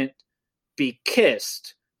couldn't be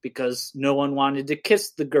kissed because no one wanted to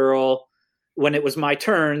kiss the girl. When it was my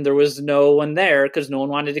turn, there was no one there because no one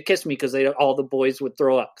wanted to kiss me because all the boys would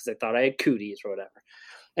throw up because they thought I had cooties or whatever.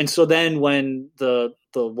 And so then when the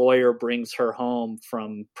lawyer brings her home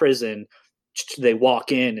from prison, they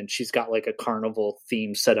walk in and she's got like a carnival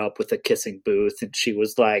theme set up with a kissing booth. And she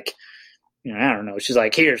was like, you know, I don't know. She's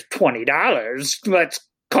like, here's $20. Let's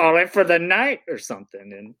call it for the night or something.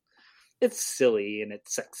 And it's silly and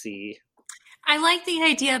it's sexy. I like the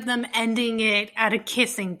idea of them ending it at a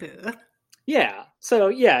kissing booth. Yeah. So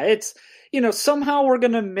yeah, it's, you know, somehow we're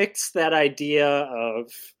going to mix that idea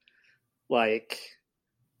of like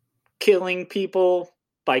killing people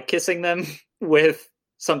by kissing them with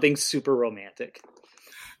something super romantic.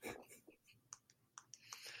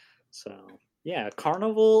 So yeah,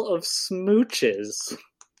 Carnival of Smooches.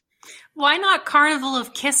 Why not Carnival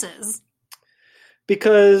of Kisses?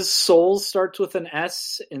 Because Soul starts with an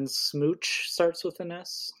S and Smooch starts with an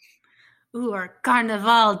S. Ooh, or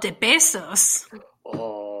Carnaval de Besos.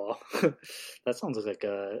 Oh, that sounds like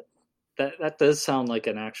that does sound like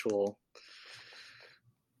an actual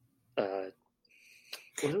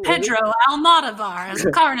Pedro Almodovar's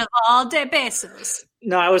Carnaval de Besos.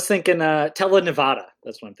 No, I was thinking Telenevada.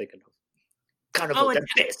 That's what I'm thinking of. Carnival de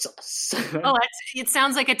Besos. Oh, it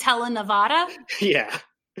sounds like a telenovela? Yeah.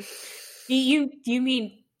 You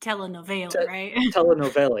mean telenovela, right?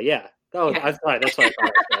 Telenovela, yeah. Oh, yeah. That's what I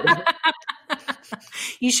thought.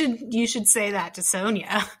 You should say that to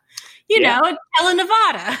Sonia. You know,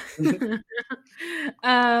 Telenevada.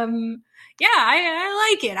 Yeah, I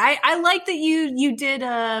like it. I like that you did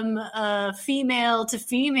a female to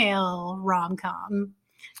female rom-com.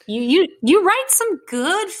 You write some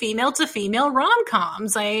good female to female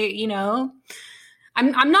rom-coms. I'm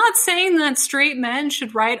not saying that straight men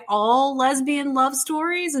should write all lesbian love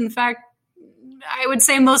stories. In fact, I would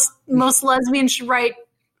say most lesbians should write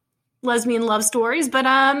lesbian love stories, but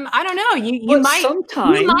I don't know. You might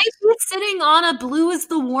be sitting on a blue is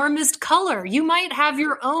the warmest color. You might have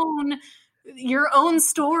your own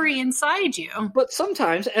story inside you. But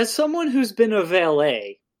sometimes, as someone who's been a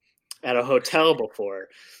valet at a hotel before,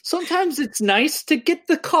 sometimes it's nice to get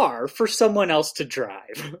the car for someone else to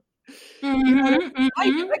drive.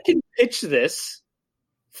 I can pitch this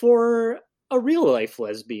for a real life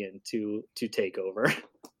lesbian to take over.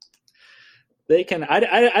 they can.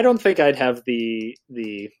 I don't think I'd have the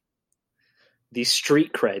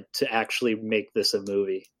street cred to actually make this a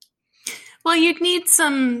movie. Well, you'd need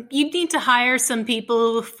to hire some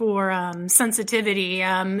people for sensitivity.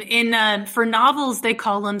 For novels, they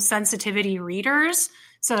call them sensitivity readers.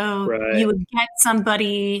 So Right. You would get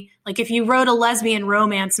somebody, like if you wrote a lesbian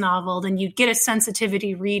romance novel, then you'd get a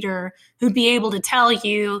sensitivity reader who'd be able to tell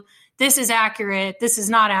you, this is accurate, this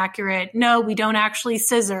is not accurate. No, we don't actually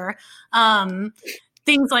scissor.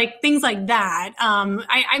 Things like that.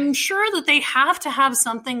 I'm sure that they have to have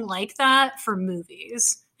something like that for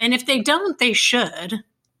movies. And if they don't, they should.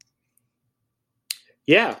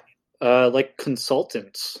 Yeah. Like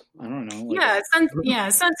consultants. I don't know. Like,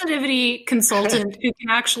 Sensitivity consultant who can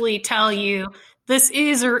actually tell you this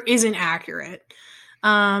is or isn't accurate.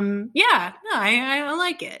 I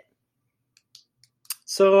like it.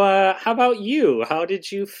 So, how about you? How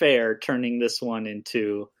did you fare turning this one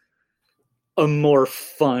into a more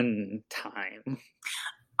fun time?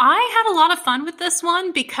 I had a lot of fun with this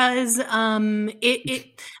one because this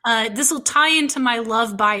will tie into my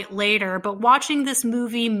love bite later, but watching this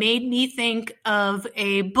movie made me think of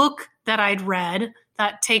a book that I'd read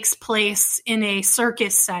that takes place in a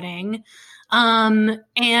circus setting. And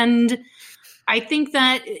I think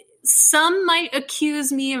that some might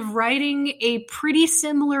accuse me of writing a pretty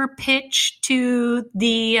similar pitch to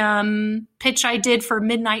the pitch I did for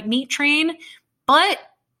Midnight Meat Train, but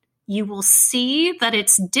you will see that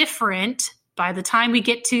it's different by the time we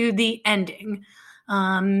get to the ending.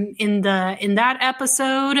 In that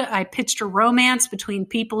episode, I pitched a romance between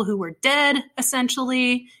people who were dead,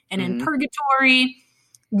 essentially, and in purgatory.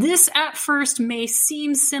 This at first may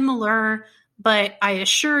seem similar, but I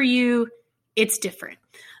assure you it's different.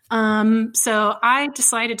 So I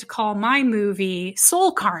decided to call my movie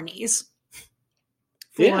Soul Carnies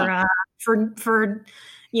for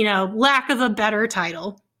lack of a better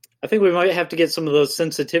title. I think we might have to get some of those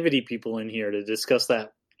sensitivity people in here to discuss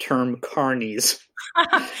that term carnies.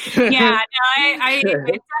 I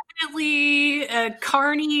definitely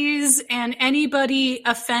carnies, and anybody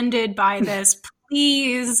offended by this,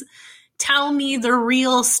 please tell me the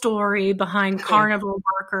real story behind carnival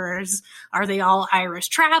workers. Are they all Irish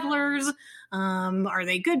travelers? Are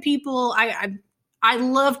they good people? I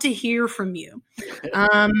love to hear from you.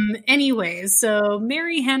 Anyways, so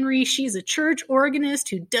Mary Henry, she's a church organist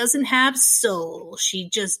who doesn't have soul.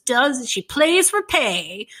 She plays for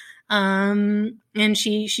pay. And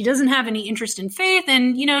she doesn't have any interest in faith,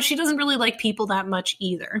 and she doesn't really like people that much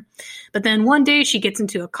either. But then one day she gets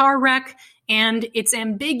into a car wreck, and it's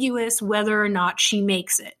ambiguous whether or not she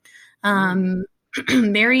makes it.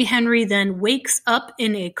 Mary Henry then wakes up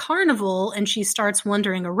in a carnival and she starts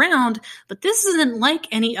wandering around, but this isn't like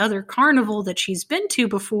any other carnival that she's been to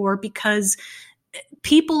before because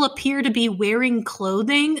people appear to be wearing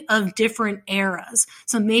clothing of different eras.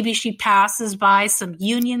 So maybe she passes by some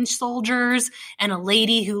Union soldiers and a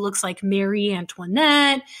lady who looks like Marie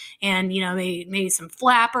Antoinette and, maybe some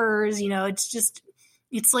flappers.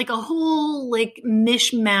 It's like a whole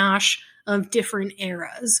mishmash of different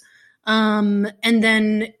eras. And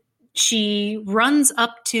then she runs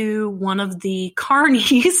up to one of the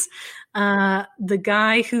carnies, the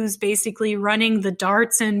guy who's basically running the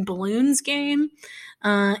darts and balloons game.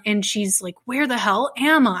 And she's like, where the hell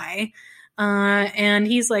am I? And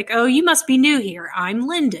he's like, oh, you must be new here. I'm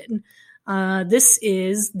Lyndon. This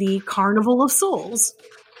is the Carnival of Souls.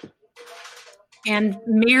 And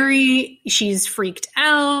Mary, she's freaked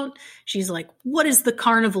out. She's like, what is the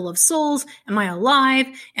Carnival of Souls? Am I alive?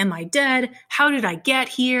 Am I dead? How did I get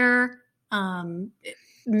here?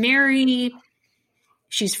 Mary,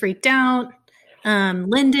 she's freaked out.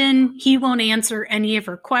 Lyndon, he won't answer any of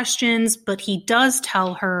her questions, but he does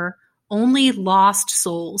tell her only lost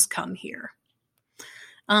souls come here.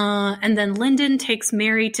 And then Lyndon takes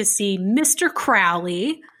Mary to see Mr.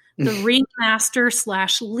 Crowley, the ringmaster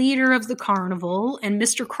 / leader of the carnival, and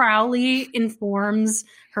Mr. Crowley informs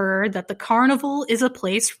her that the carnival is a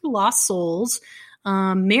place for lost souls.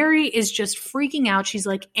 Mary is just freaking out. She's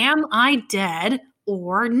like, am I dead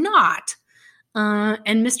or not?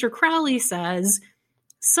 And Mr. Crowley says,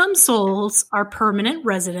 some souls are permanent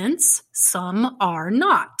residents, some are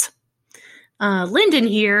not. Lyndon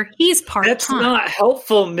here, he's part-time. That's not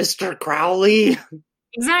helpful, Mr. Crowley.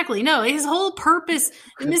 Exactly. No, his whole purpose,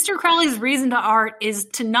 Mr. Crowley's reason to art is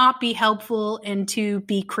to not be helpful and to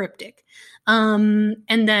be cryptic. And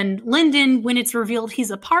then Lyndon, when it's revealed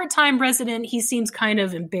he's a part-time resident, he seems kind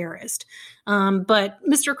of embarrassed. But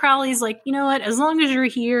Mr. Crowley's like, you know what? As long as you're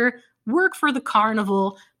here, work for the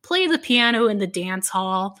carnival, play the piano in the dance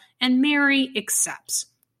hall, and Mary accepts.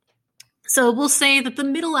 So we'll say that the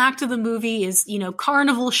middle act of the movie is,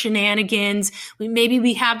 carnival shenanigans. Maybe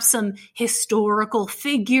we have some historical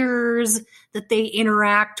figures that they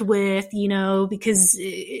interact with, because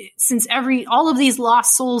since all of these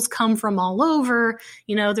lost souls come from all over,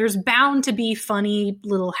 there's bound to be funny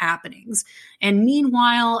little happenings. And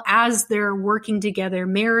meanwhile, as they're working together,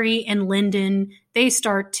 Mary and Lyndon, they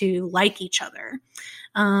start to like each other.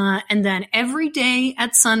 And then every day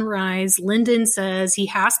at sunrise, Lyndon says he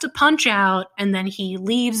has to punch out, and then he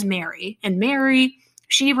leaves Mary. And Mary,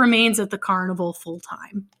 she remains at the carnival full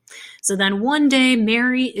time. So then one day,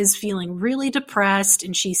 Mary is feeling really depressed,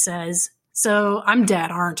 and she says, "So I'm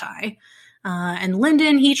dead, aren't I?" And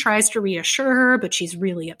Lyndon, he tries to reassure her, but she's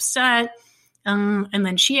really upset. And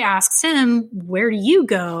then she asks him, "Where do you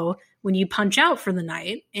go when you punch out for the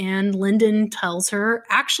night?" And Lyndon tells her,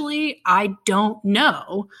 "Actually, I don't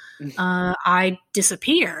know. I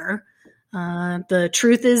disappear. The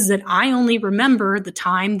truth is that I only remember the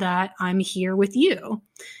time that I'm here with you."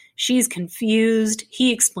 She's confused.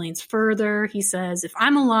 He explains further. He says, "If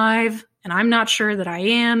I'm alive and I'm not sure that I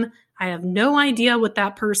am, I have no idea what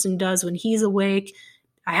that person does when he's awake.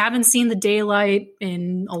 I haven't seen the daylight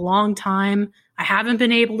in a long time. I haven't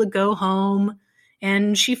been able to go home."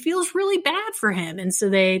 And she feels really bad for him. And so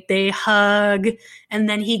they hug, and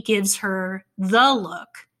then he gives her the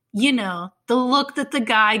look, the look that the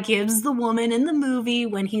guy gives the woman in the movie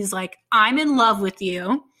when he's like, "I'm in love with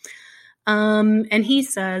you." And he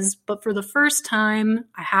says, "But for the first time,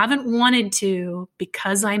 I haven't wanted to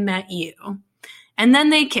because I met you." And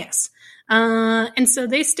then they kiss. And so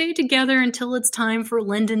they stay together until it's time for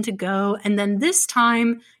Lyndon to go. And then this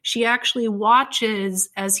time she actually watches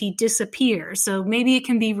as he disappears. So maybe it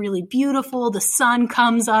can be really beautiful. The sun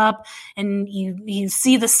comes up and you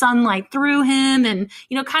see the sunlight through him, and,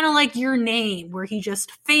 kind of like Your Name, where he just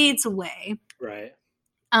fades away. Right.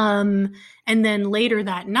 And then later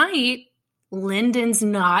that night, Lyndon's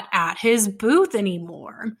not at his booth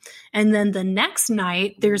anymore. And then the next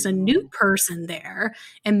night, there's a new person there,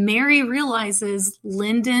 and Mary realizes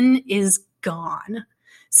Lyndon is gone.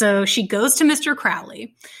 So she goes to Mr.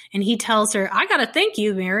 Crowley, and he tells her, "I got to thank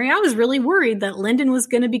you, Mary. I was really worried that Lyndon was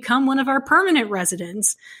going to become one of our permanent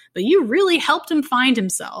residents, but you really helped him find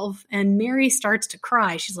himself." And Mary starts to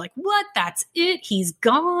cry. She's like, "What? That's it? He's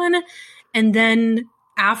gone?" And then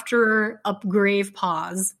after a grave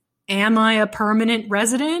pause, "Am I a permanent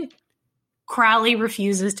resident?" Crowley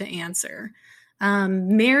refuses to answer.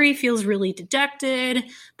 Mary feels really dejected,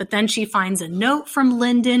 but then she finds a note from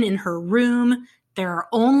Lyndon in her room. There are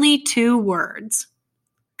only 2 words: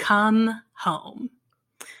 "Come home."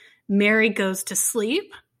 Mary goes to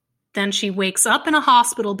sleep. Then she wakes up in a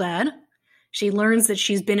hospital bed. She learns that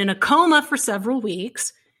she's been in a coma for several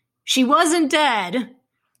weeks. She wasn't dead.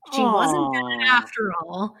 She wasn't dead after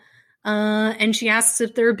all. And she asks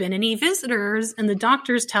if there have been any visitors, and the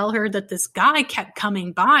doctors tell her that this guy kept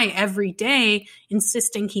coming by every day,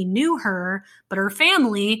 insisting he knew her, but her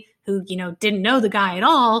family, who, didn't know the guy at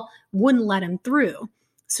all, wouldn't let him through.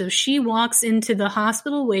 So she walks into the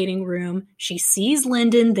hospital waiting room. She sees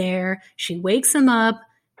Lyndon there. She wakes him up.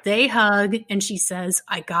 They hug, and she says,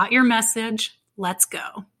 "I got your message. Let's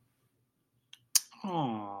go."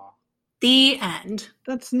 Aww. The end.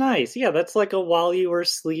 That's nice. Yeah, that's like a While You Were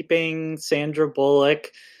Sleeping. Sandra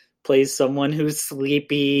Bullock plays someone who's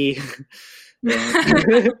sleepy.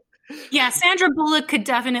 Yeah, Sandra Bullock could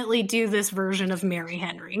definitely do this version of Mary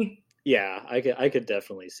Henry. Yeah, I could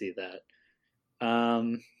definitely see that.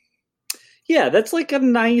 Yeah, that's like a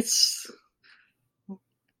nice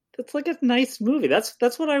movie.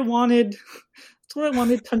 That's what I wanted. That's what I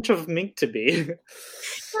wanted Punch of Mink to be.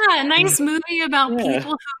 Yeah, a nice movie about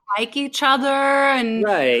people who like each other and who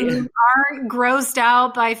aren't grossed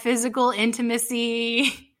out by physical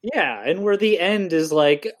intimacy. Yeah, and where the end is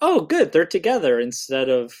like, "Oh, good, they're together," instead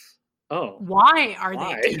of, "Oh, why are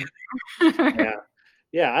they together?"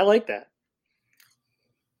 Yeah, I like that.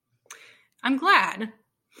 I'm glad.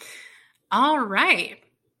 All right.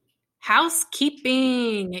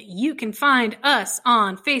 Housekeeping. You can find us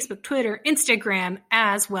on Facebook, Twitter, Instagram,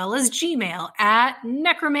 as well as Gmail at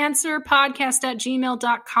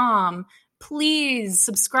necromancerpodcast@gmail.com. Please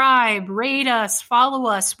subscribe, rate us, follow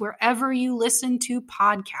us wherever you listen to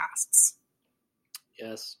podcasts.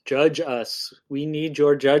 Yes, judge us. We need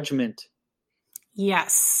your judgment.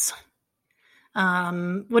 Yes.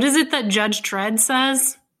 What is it that Judge Dredd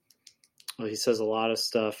says? Well, he says a lot of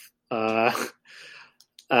stuff. I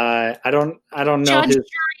don't know. Judge, jury,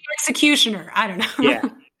 executioner. I don't know. Yeah.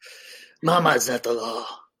 Mama's at the law.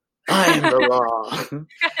 I am the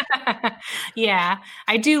law. Yeah,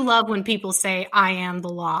 I do love when people say I am the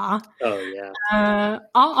law. Oh yeah.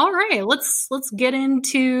 All right, let's get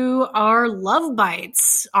into our love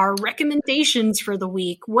bites, our recommendations for the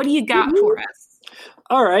week. What do you got for us?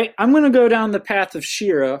 All right, I'm going to go down the path of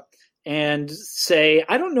Shira and say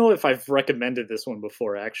I don't know if I've recommended this one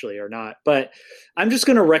before actually or not, but I'm just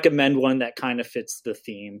going to recommend one that kind of fits the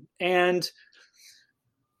theme. And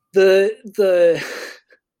the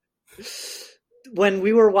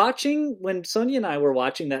when Sonia and I were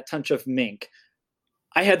watching that Touch of Mink,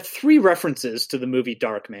 I had 3 references to the movie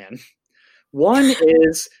Darkman. One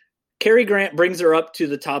is Cary Grant brings her up to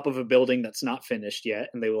the top of a building that's not finished yet,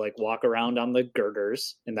 and they will like walk around on the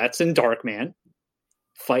girders, and that's in Darkman.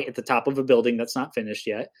 Fight at the top of a building that's not finished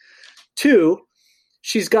yet. 2,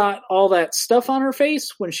 she's got all that stuff on her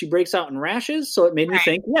face when she breaks out in rashes, so it made me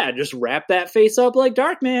think, yeah, just wrap that face up like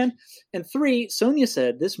Darkman. And 3, Sonia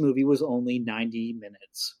said this movie was only 90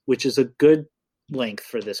 minutes, which is a good length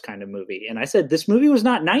for this kind of movie. And I said this movie was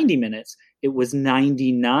not 90 minutes, it was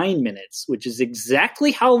 99 minutes, which is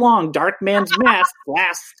exactly how long Darkman's mask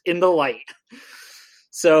lasts in the light.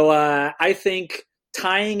 So I think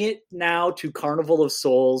tying it now to Carnival of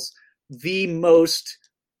Souls, the most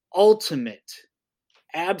ultimate,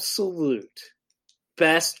 absolute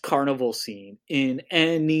best carnival scene in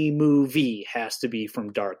any movie has to be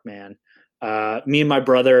from Darkman. Me and my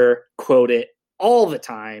brother quote it all the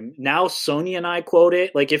time. Now Sonia and I quote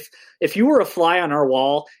it. Like if you were a fly on our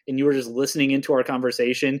wall and you were just listening into our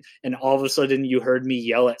conversation and all of a sudden you heard me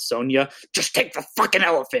yell at Sonia, just take the fucking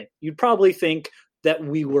elephant, you'd probably think that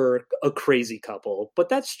we were a crazy couple, but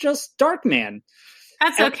that's just Darkman.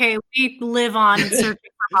 That's okay. We live on searching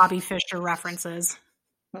for Bobby Fischer references.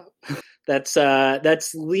 That's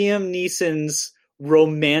Liam Neeson's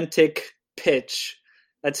romantic pitch.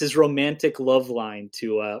 That's his romantic love line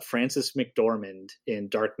to Frances McDormand in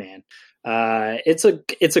Darkman. It's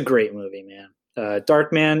a great movie, man.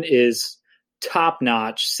 Darkman is top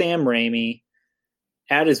notch. Sam Raimi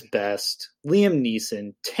at his best. Liam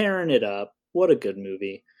Neeson tearing it up. What a good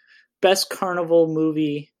movie. Best carnival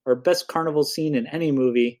movie or best carnival scene in any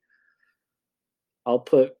movie. I'll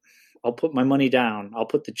put my money down. I'll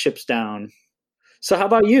put the chips down. So how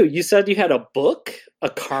about you? You said you had a book, a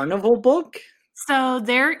carnival book? So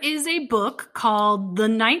there is a book called The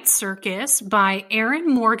Night Circus by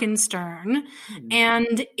Erin Morgenstern,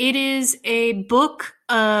 and it is a book,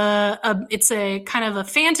 it's a kind of a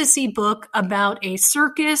fantasy book about a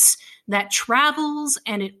circus that travels,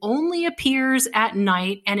 and it only appears at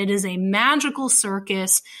night, and it is a magical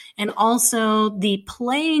circus and also the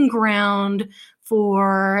playing ground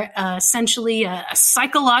for essentially a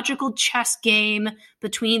psychological chess game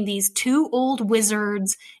between these 2 old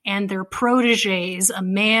wizards and their proteges, a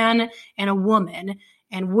man and a woman.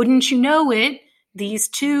 And wouldn't you know it, these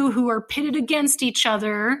 2 who are pitted against each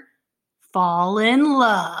other fall in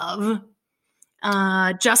love.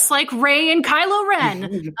 Just like Rey and Kylo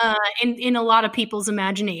Ren in a lot of people's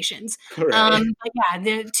imaginations. Right. But yeah,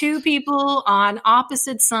 the 2 people on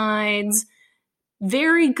opposite sides,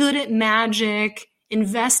 very good at magic,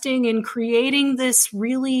 investing in creating this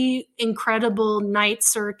really incredible night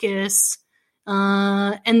circus.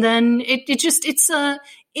 And then it's a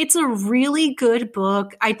really good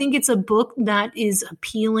book. I think it's a book that is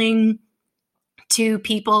appealing to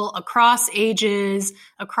people across ages,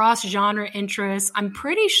 across genre interests. I'm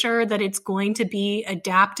pretty sure that it's going to be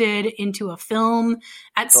adapted into a film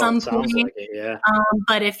at some point. Like it, yeah.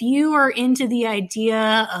 But if you are into the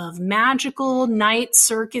idea of magical night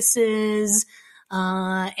circuses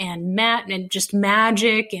and just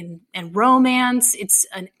magic and romance, it's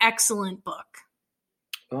an excellent book.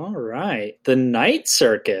 All right, The Night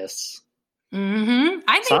Circus. Mm-hmm.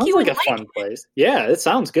 I think sounds you would like a fun place. Yeah, it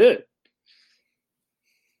sounds good.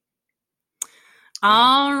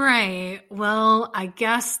 All right. Well, I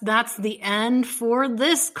guess that's the end for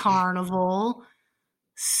this carnival.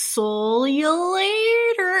 Soul you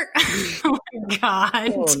later. Oh my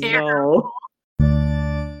God. Oh, terrible. No.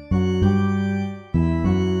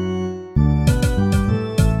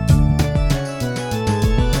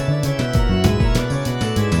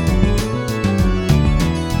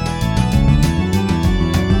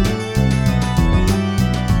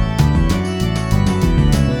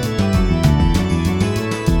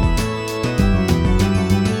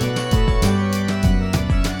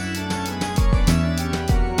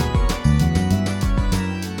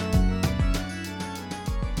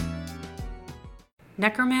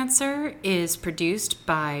 Necromancer is produced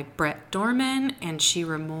by Brett Dorman and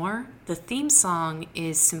Shira Moore. The theme song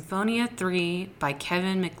is Symphonia 3 by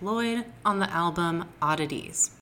Kevin MacLeod on the album Oddities.